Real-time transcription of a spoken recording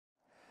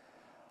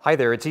Hi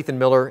there, it's Ethan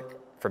Miller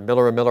from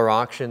Miller and Miller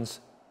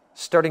Auctions,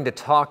 starting to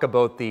talk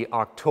about the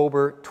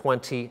October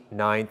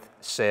 29th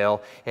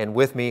sale. And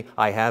with me,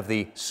 I have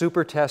the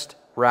Supertest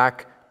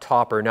rack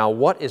topper. Now,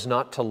 what is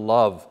not to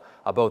love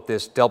about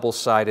this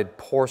double-sided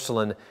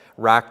porcelain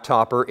rack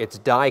topper? It's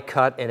die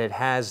cut and it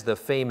has the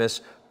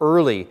famous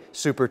early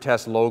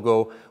Supertest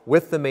logo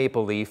with the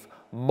maple leaf,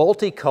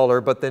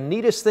 multicolor, but the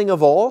neatest thing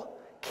of all,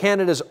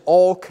 Canada's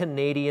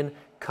all-Canadian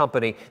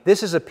company.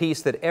 This is a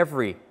piece that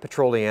every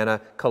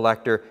Petroliana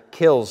collector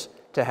kills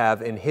to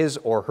have in his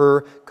or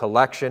her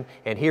collection,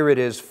 and here it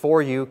is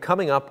for you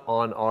coming up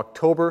on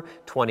October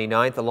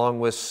 29th,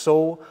 along with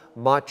so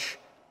much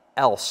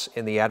else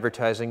in the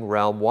advertising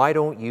realm. Why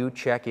don't you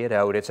check it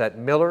out? It's at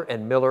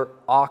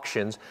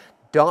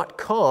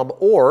millerandmillerauctions.com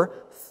or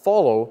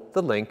follow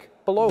the link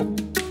below.